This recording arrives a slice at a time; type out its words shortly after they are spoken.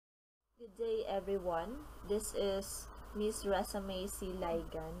Good day, everyone. This is Miss Resume C.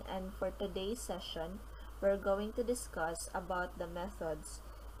 Ligan, and for today's session, we're going to discuss about the methods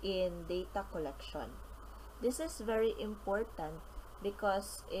in data collection. This is very important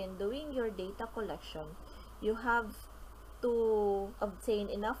because in doing your data collection, you have to obtain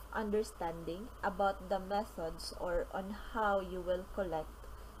enough understanding about the methods or on how you will collect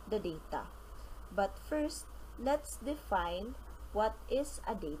the data. But first, let's define what is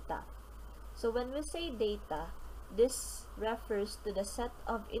a data. So when we say data, this refers to the set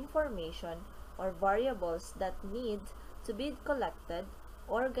of information or variables that need to be collected,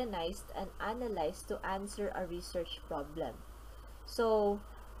 organized, and analyzed to answer a research problem. So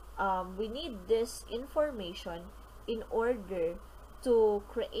we need this information in order to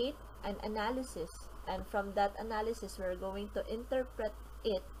create an analysis, and from that analysis we're going to interpret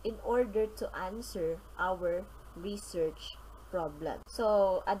it in order to answer our research problem.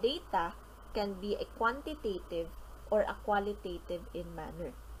 So a data can be a quantitative or a qualitative in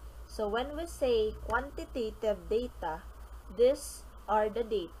manner. So when we say quantitative data, these are the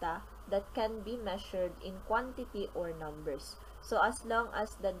data that can be measured in quantity or numbers. So as long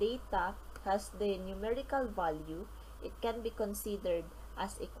as the data has the numerical value, it can be considered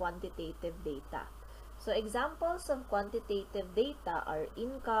as a quantitative data. So examples of quantitative data are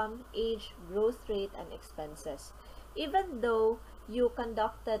income, age, growth rate, and expenses. Even though you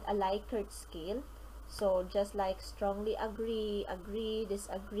conducted a Likert scale, so just like strongly agree, agree,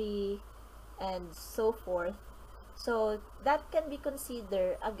 disagree, and so forth, so that can be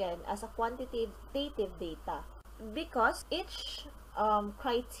considered again as a quantitative data because each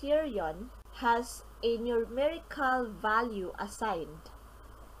criterion has a numerical value assigned.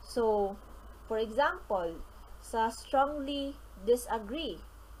 So, for example, sa strongly disagree,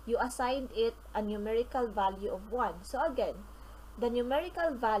 you assigned it a numerical value of 1. So again, the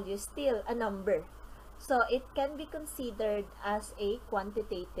numerical value is still a number. So it can be considered as a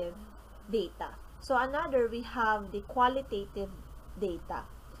quantitative data. So another, we have the qualitative data.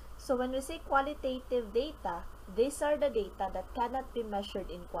 So when we say qualitative data, these are the data that cannot be measured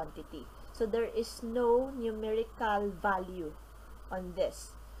in quantity. So there is no numerical value on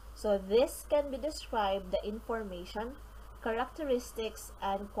this. So this can be described the information, characteristics,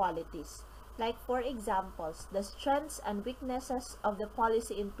 and qualities. Like for examples, the strengths and weaknesses of the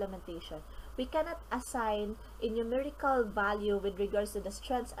policy implementation. We cannot assign a numerical value with regards to the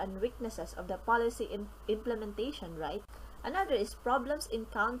strengths and weaknesses of the policy implementation, right? Another is problems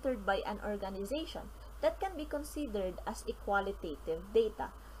encountered by an organization. That can be considered as a qualitative data.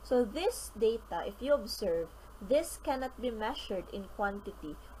 So this data, if you observe, this cannot be measured in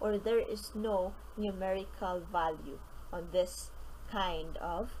quantity or there is no numerical value on this kind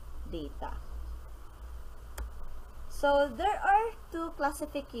of data. So there are two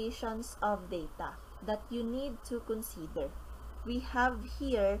classifications of data that you need to consider. We have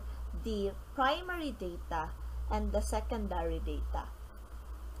here the primary data and the secondary data.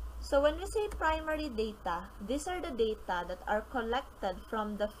 So when we say primary data, these are the data that are collected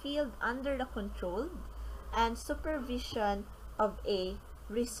from the field under the control and supervision of a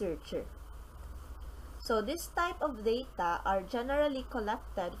researcher. So this type of data are generally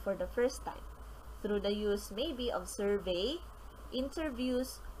collected for the first time through the use maybe of survey,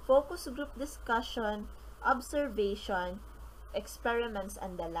 interviews, focus group discussion, observation, experiments,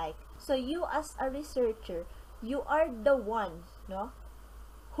 and the like. So you as a researcher, you are the one,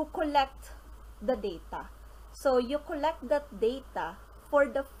 who collect the data. So you collect that data for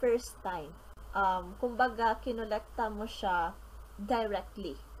the first time. Kumbaga, kinolekta mo siya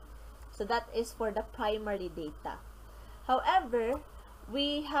directly. So that is for the primary data. However,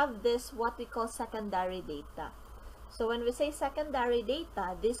 we have this what we call secondary data. So when we say secondary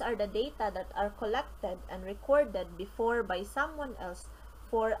data, these are the data that are collected and recorded before by someone else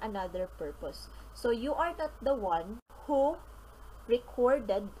for another purpose. So you are not the one who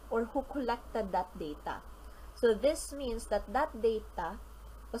recorded or who collected that data. So this means that that data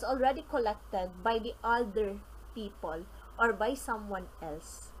was already collected by the other people or by someone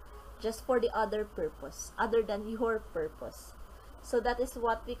else just for the other purpose other than your purpose. So that is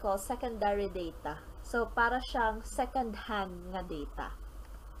what we call secondary data. So para siyang second-hand nga data.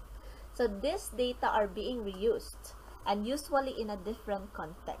 So these data are being reused and usually in a different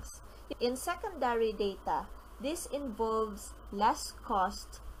context. In secondary data, this involves less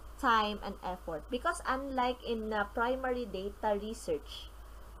cost, time, and effort because unlike in primary data research,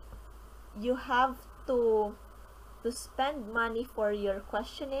 you have to spend money for your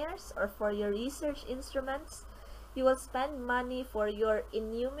questionnaires or for your research instruments. You will spend money for your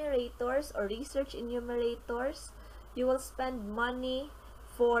enumerators or research enumerators. You will spend money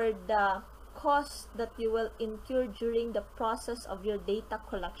for the cost that you will incur during the process of your data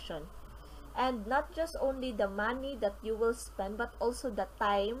collection. And not just only the money that you will spend, but also the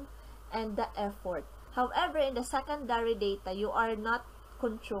time and the effort. However, in the secondary data, you are not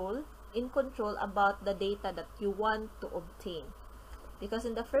in control about the data that you want to obtain. Because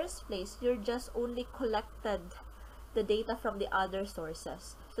in the first place, you're just only collected the data from the other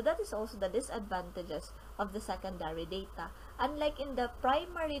sources. So that is also the disadvantages of the secondary data. Unlike in the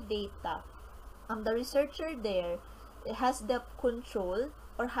primary data, the researcher there has the control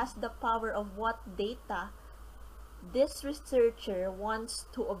or has the power of what data this researcher wants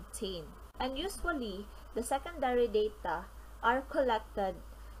to obtain. And usually, the secondary data are collected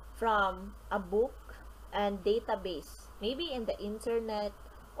from a book and database, maybe in the internet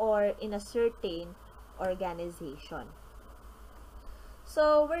or in a certain organization.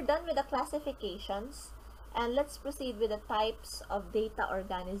 So we're done with the classifications, and let's proceed with the types of data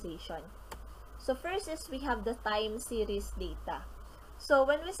organization. So first is we have the time series data. So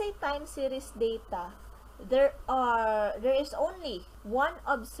when we say time series data, there is only one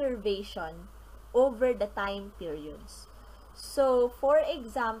observation over the time periods. So for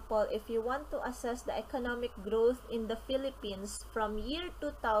example, if you want to assess the economic growth in the Philippines from year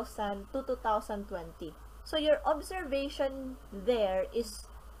 2000 to 2020, so your observation there is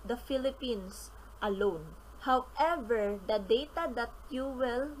the Philippines alone. However, the data that you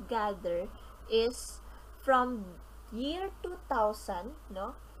will gather is from year 2000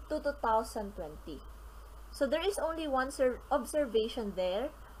 to 2020. So there is only one observation there,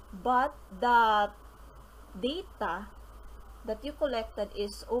 but the data that you collected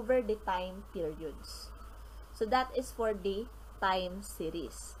is over the time periods. So that is for the time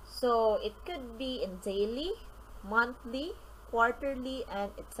series. So it could be in daily, monthly, quarterly,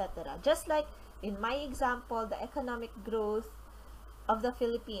 and etc. Just like in my example, the economic growth of the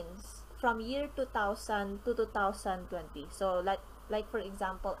Philippines from year 2000 to 2020. So like for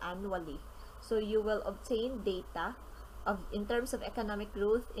example, annually. So you will obtain data in terms of economic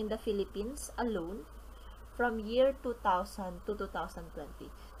growth in the Philippines alone from year 2000 to 2020.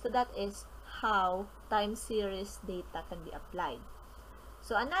 So that is how time series data can be applied.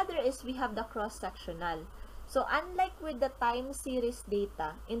 So another is we have the cross-sectional. So unlike with the time series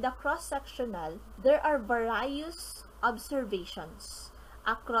data, in the cross-sectional, there are various observations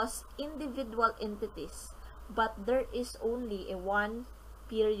across individual entities, but there is only a one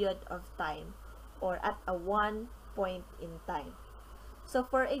period of time or at a one point in time. So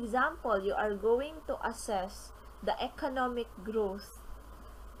for example, you are going to assess the economic growth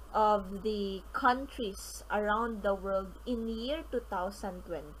of the countries around the world in year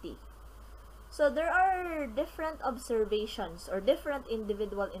 2020. So there are different observations or different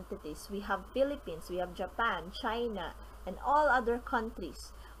individual entities. We have Philippines, we have Japan, China, and all other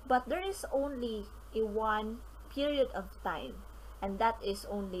countries. But there is only a one period of time, and that is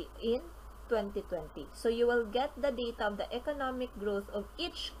only in 2020. So you will get the data of the economic growth of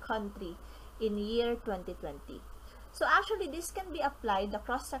each country in year 2020. So actually this can be applied, the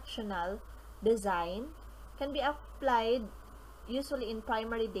cross-sectional design can be applied usually in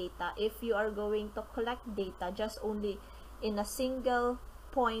primary data if you are going to collect data just only in a single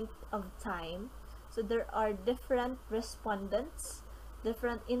point of time. So there are different respondents,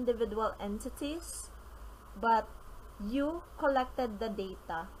 different individual entities, but you collected the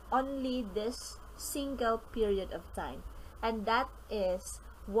data only this single period of time, and that is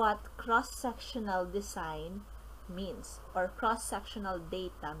what cross-sectional design means or cross-sectional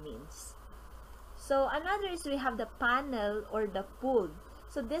data means. So another is we have the panel or the pooled.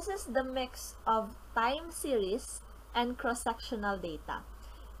 So this is the mix of time series and cross-sectional data,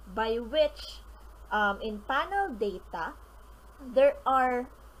 by which in panel data there are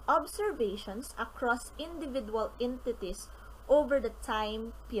observations across individual entities over the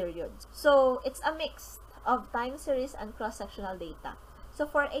time periods. So it's a mix of time series and cross-sectional data. So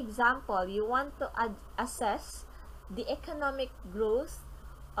for example, you want to assess the economic growth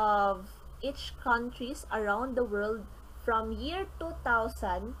of each countries around the world from year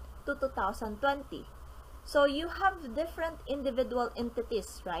 2000 to 2020. So you have different individual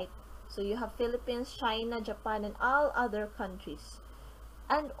entities, right? So you have Philippines, China, Japan, and all other countries.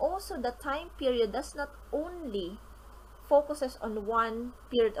 And also the time period does not only focuses on one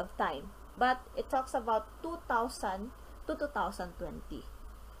period of time, but it talks about 2000 to 2020.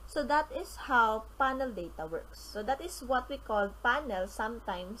 So that is how panel data works. So that is what we call panel,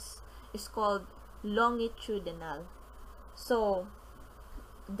 sometimes is called longitudinal. So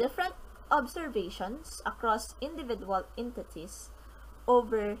different observations across individual entities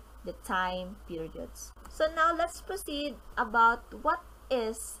over the time periods. So now let's proceed about what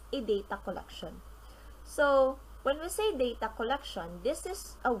is a data collection? So, when we say data collection, this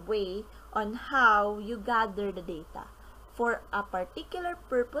is a way on how you gather the data for a particular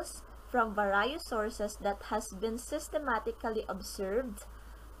purpose from various sources that has been systematically observed,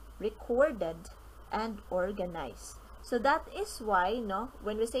 recorded, and organized. So that is why, no,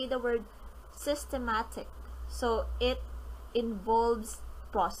 when we say the word systematic, so it involves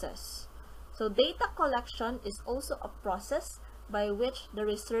process. So data collection is also a process by which the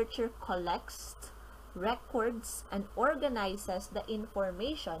researcher collects, records, and organizes the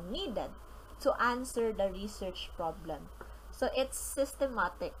information needed to answer the research problem. So it's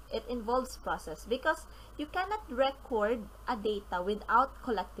systematic. It involves process because you cannot record a data without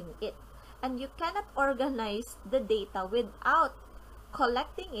collecting it. And you cannot organize the data without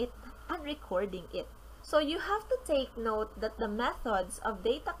collecting it and recording it. So you have to take note that the methods of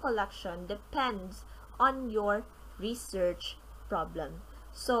data collection depends on your research problem.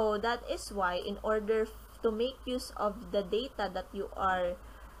 So that is why in order to make use of the data that you are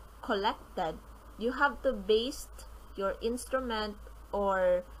collected, you have to base your instrument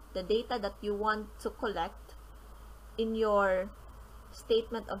or the data that you want to collect in your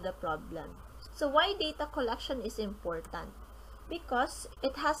statement of the problem. So why data collection is important? Because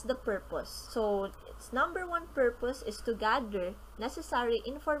it has the purpose. So its number one purpose is to gather necessary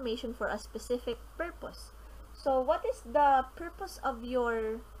information for a specific purpose. So what is the purpose of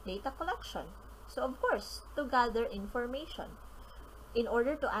your data collection? So of course, to gather information in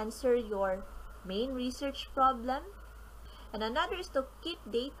order to answer your main research problem. And another is to keep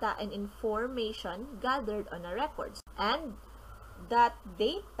data and information gathered on a records. And that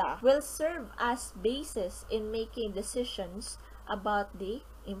data will serve as basis in making decisions about the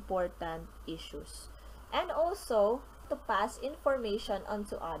important issues. And also to pass information on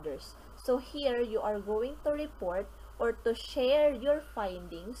to others. So here you are going to report or to share your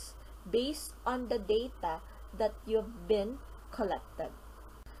findings based on the data that you've been collected.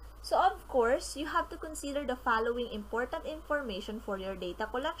 So of course, you have to consider the following important information for your data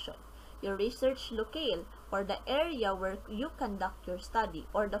collection: your research locale or the area where you conduct your study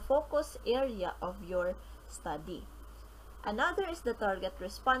or the focus area of your study. Another is the target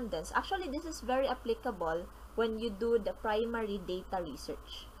respondents. Actually, this is very applicable when you do the primary data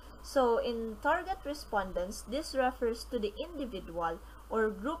research. So in target respondents, this refers to the individual or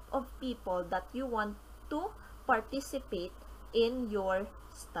group of people that you want to participate in your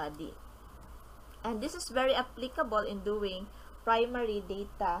study. And this is very applicable in doing primary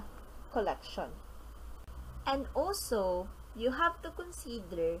data collection. And also, you have to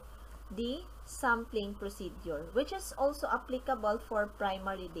consider the sampling procedure, which is also applicable for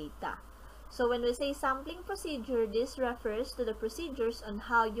primary data. So when we say sampling procedure, this refers to the procedures on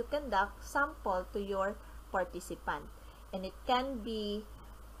how you conduct sample to your participant. And it can be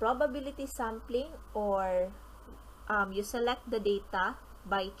probability sampling, or you select the data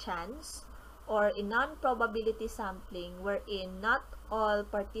by chance, or in non-probability sampling wherein not all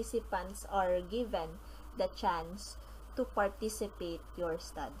participants are given the chance to participate your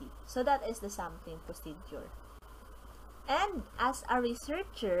study. So that is the sampling procedure. And as a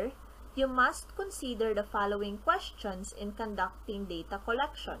researcher, you must consider the following questions in conducting data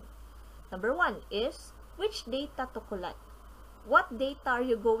collection. Number one is, which data to collect? What data are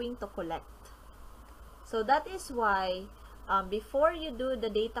you going to collect? So that is why before you do the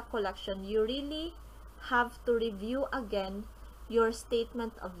data collection, you really have to review again your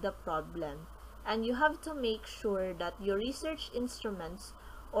statement of the problem. And you have to make sure that your research instruments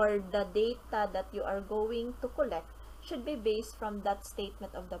or the data that you are going to collect should be based from that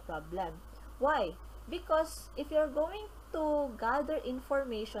statement of the problem. Why? Because if you're going to gather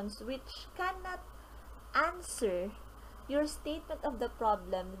informations which cannot answer your statement of the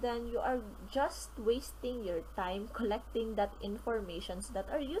problem, then you are just wasting your time collecting that informations that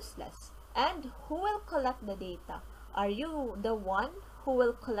are useless. And who will collect the data? Are you the one who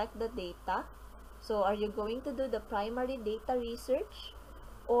will collect the data? So are you going to do the primary data research,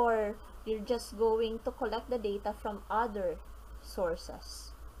 or you're just going to collect the data from other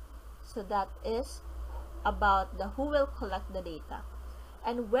sources? So that is about the who will collect the data.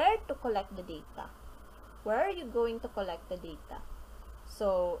 And where to collect the data? Where are you going to collect the data?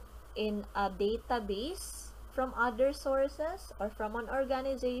 So in a database from other sources, or from an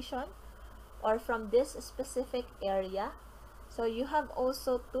organization, or from this specific area? So you have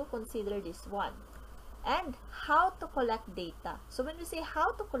also to consider this one. And how to collect data. So when we say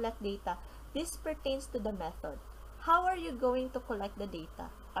how to collect data, this pertains to the method. How are you going to collect the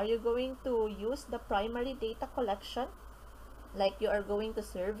data? Are you going to use the primary data collection, like you are going to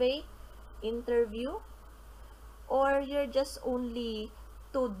survey, interview, or you're just only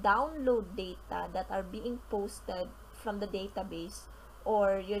to download data that are being posted from the database,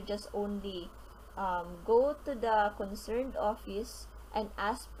 or you just only go to the concerned office and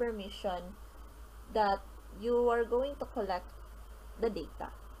ask permission that you are going to collect the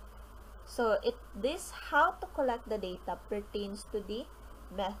data. So this how to collect the data pertains to the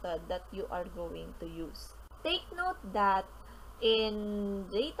method that you are going to use. Take note that in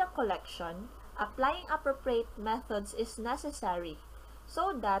data collection, applying appropriate methods is necessary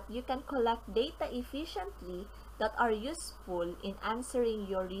so that you can collect data efficiently that are useful in answering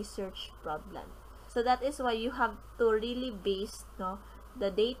your research problem. So that is why you have to really base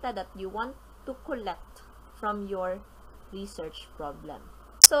the data that you want to collect from your research problem.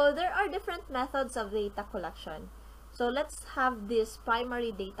 So there are different methods of data collection. So let's have this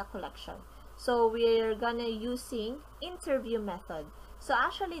primary data collection. So we're gonna using interview method. So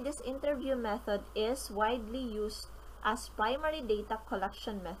actually this interview method is widely used as primary data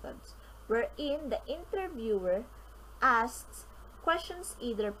collection methods, wherein the interviewer asks questions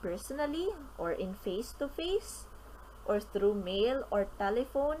either personally or in face-to-face or through mail or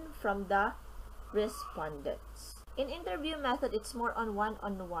telephone from the respondents. In interview method, it's more on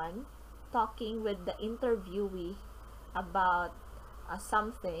one-on-one, talking with the interviewee about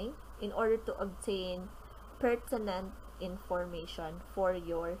something in order to obtain pertinent information for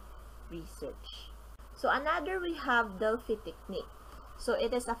your research. So another, we have Delphi technique. So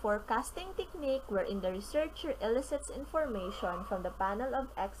it is a forecasting technique wherein the researcher elicits information from the panel of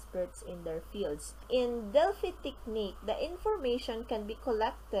experts in their fields. In Delphi technique, the information can be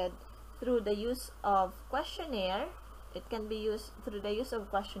collected through the use of questionnaire. It can be used through the use of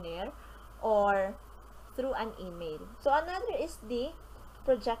questionnaire or through an email. So another is the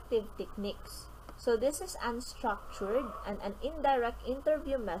projective techniques. So this is unstructured and an indirect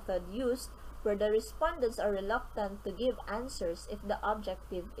interview method used where the respondents are reluctant to give answers if the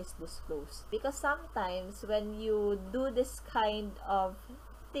objective is disclosed. Because sometimes when you do this kind of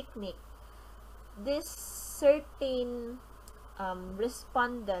technique, this certain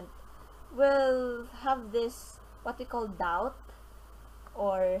respondent will have this what we call doubt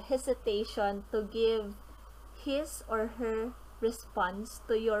or hesitation to give his or her response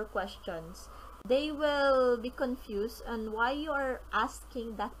to your questions. They will be confused on why you are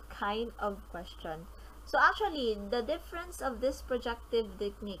asking that kind of question. So actually, the difference of this projective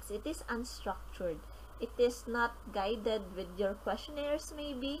techniques, it is unstructured. It is not guided with your questionnaires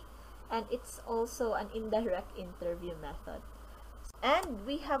maybe, and it's also an indirect interview method. And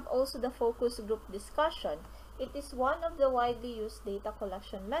we have also the focus group discussion. It is one of the widely used data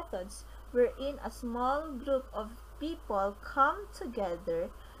collection methods wherein a small group of people come together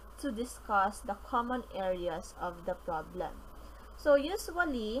to discuss the common areas of the problem. So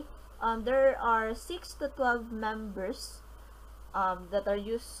usually, there are 6 to 12 members that are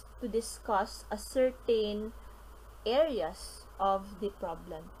used to discuss a certain areas of the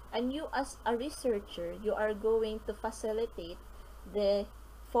problem. And you as a researcher, you are going to facilitate the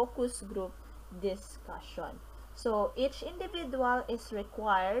focus group discussion. So each individual is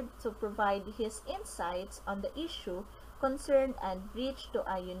required to provide his insights on the issue concerned and reach to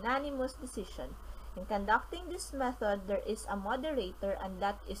a unanimous decision. In conducting this method, there is a moderator, and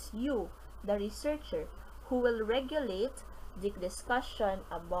that is you, the researcher, who will regulate the discussion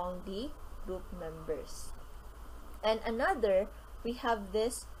among the group members. And another, we have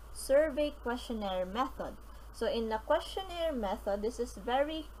this survey questionnaire method. So in the questionnaire method, this is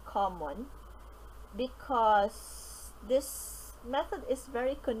very common because this method is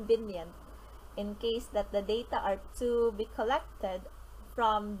very convenient in case that the data are to be collected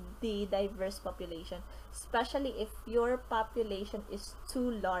from the diverse population, especially if your population is too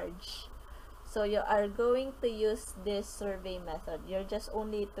large. So you are going to use this survey method. You're just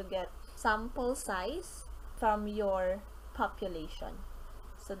only to get sample size from your population.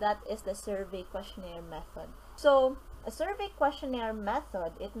 So that is the survey questionnaire method. So a survey questionnaire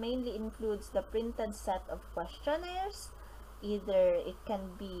method, it mainly includes the printed set of questionnaires. Either it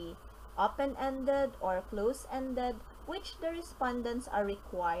can be open-ended or close-ended, which the respondents are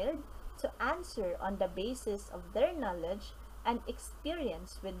required to answer on the basis of their knowledge and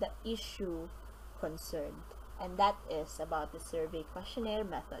experience with the issue concerned. And that is about the survey questionnaire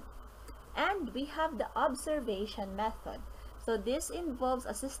method. And we have the observation method. So this involves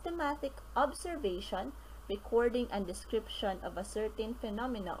a systematic observation, recording, and description of a certain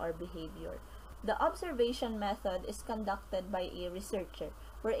phenomena or behavior. The observation method is conducted by a researcher,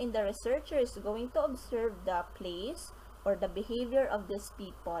 wherein the researcher is going to observe the place or the behavior of these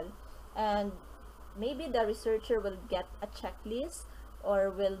people, and maybe the researcher will get a checklist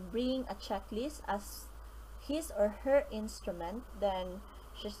or will bring a checklist as his or her instrument. Then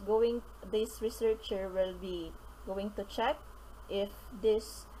This researcher will be going to check if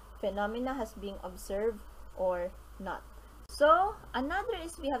this phenomena has been observed or not. So another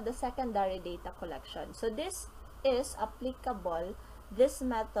is we have the secondary data collection. So this is applicable, these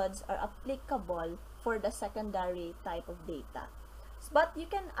methods are applicable for the secondary type of data. But you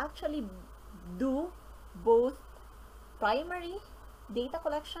can actually do both primary data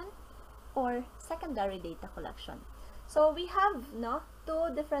collection or secondary data collection. So we have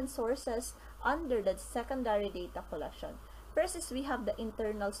two different sources under the secondary data collection. First is we have the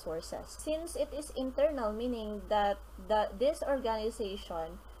internal sources. Since it is internal, meaning that this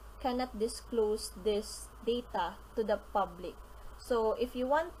organization cannot disclose this data to the public. So if you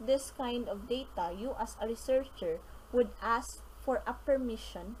want this kind of data, you as a researcher would ask for a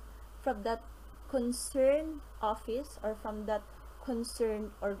permission from that concerned office or from that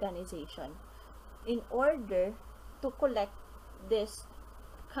concerned organization in order to collect this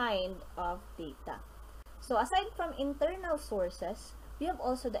kind of data. So aside from internal sources, we have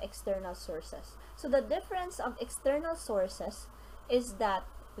also the external sources. So the difference of external sources is that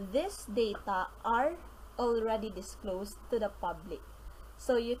this data are already disclosed to the public.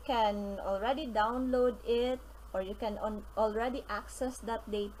 So you can already download it, or you can already access that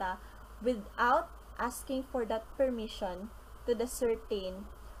data without asking for that permission to the certain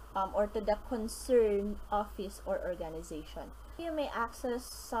or to the concerned office or organization. You may access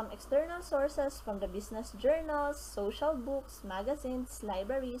some external sources from the business journals, social books, magazines,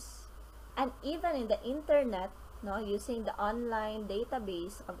 libraries, and even in the internet, using the online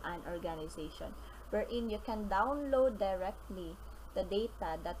database of an organization, wherein you can download directly the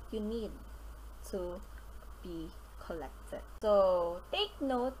data that you need to be collected. So take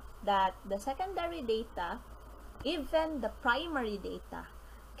note that the secondary data, even the primary data,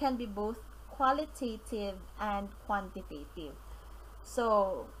 can be both qualitative and quantitative.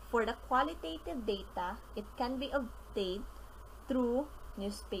 So for the qualitative data, it can be obtained through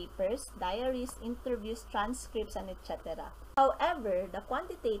newspapers, diaries, interviews, transcripts, and etc. However, the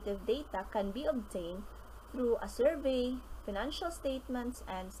quantitative data can be obtained through a survey, financial statements,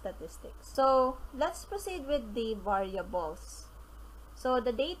 and statistics. So let's proceed with the variables. So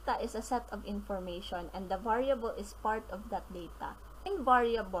the data is a set of information and the variable is part of that data. In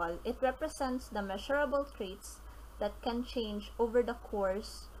variable, it represents the measurable traits that can change over the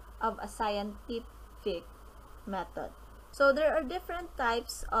course of a scientific method. So there are different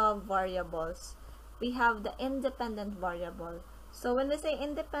types of variables. We have the independent variable. So when we say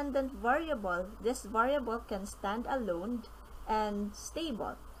independent variable, this variable can stand alone and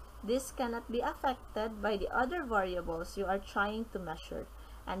stable. This cannot be affected by the other variables you are trying to measure,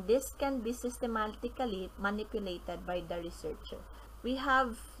 and this can be systematically manipulated by the researcher. We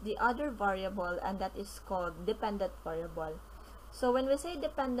have the other variable, and that is called dependent variable. So when we say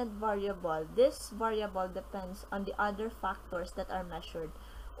dependent variable, this variable depends on the other factors that are measured,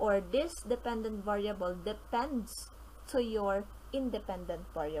 or this dependent variable depends to your independent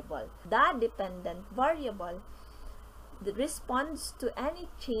variable. The dependent variable responds to any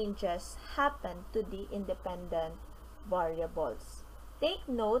changes happen to the independent variables. Take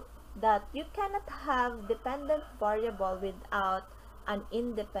note that you cannot have dependent variable without an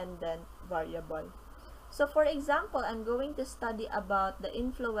independent variable. So for example, I'm going to study about the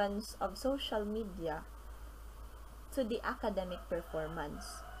influence of social media to the academic performance.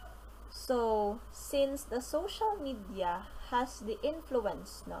 So since the social media has the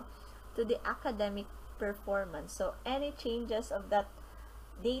influence to the academic performance, so any changes of that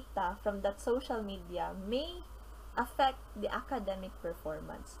data from that social media may affect the academic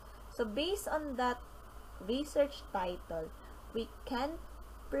performance. So based on that research title, we can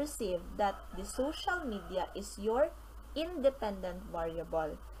perceive that the social media is your independent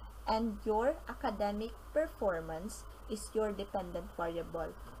variable and your academic performance is your dependent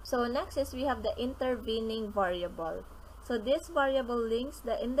variable. So next is we have the intervening variable. So this variable links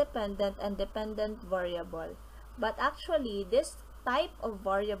the independent and dependent variable, but actually this type of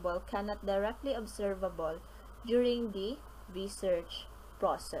variable cannot directly observable during the research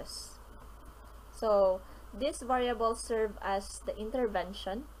process. So this variable serves as the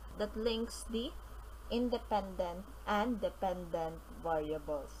intervention that links the independent and dependent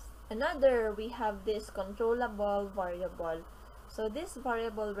variables. Another, we have this controllable variable. So this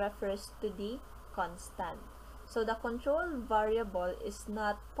variable refers to the constant. So the control variable is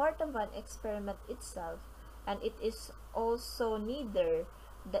not part of an experiment itself, and it is also neither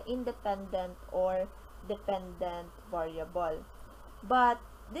the independent or dependent variable. But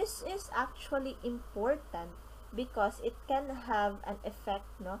this is actually important because it can have an effect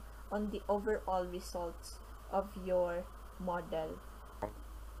on the overall results of your model.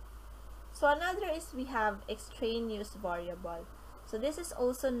 So another is we have extraneous variable. So this is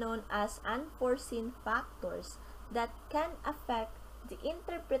also known as unforeseen factors that can affect the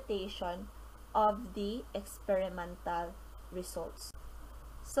interpretation of the experimental results.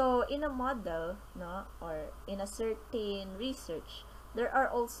 So in a model, no, or in a certain research, there are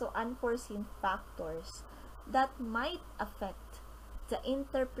also unforeseen factors that might affect the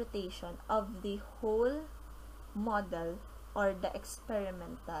interpretation of the whole model or the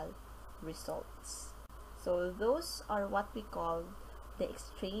experimental results. So those are what we call the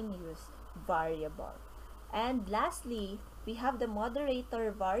extraneous variable. And lastly, we have the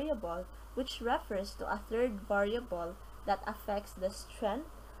moderator variable, which refers to a third variable that affects the strength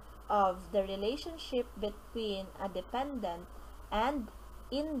of the relationship between a dependent and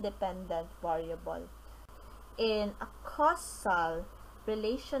independent variable. In a causal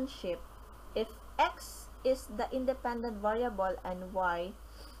relationship, if x is the independent variable and y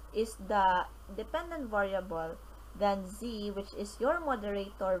is the dependent variable, then z, which is your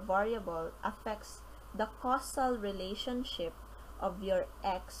moderator variable, affects the causal relationship of your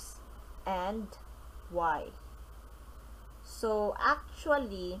x and y. So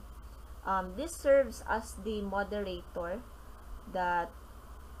actually, this serves as the moderator that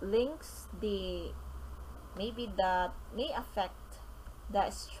links the that may affect the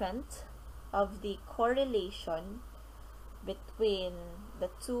strength of the correlation between the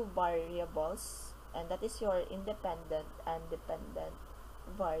two variables, and that is your independent and dependent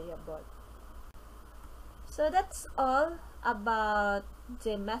variable. So that's all about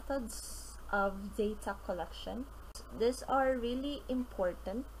the methods of data collection. These are really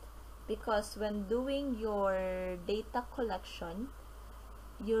important because when doing your data collection,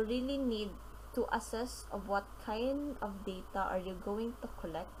 you really need to assess of what kind of data are you going to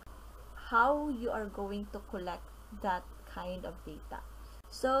collect, how you are going to collect that kind of data.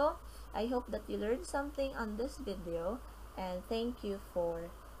 So I hope that you learned something on this video, and thank you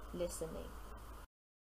for listening.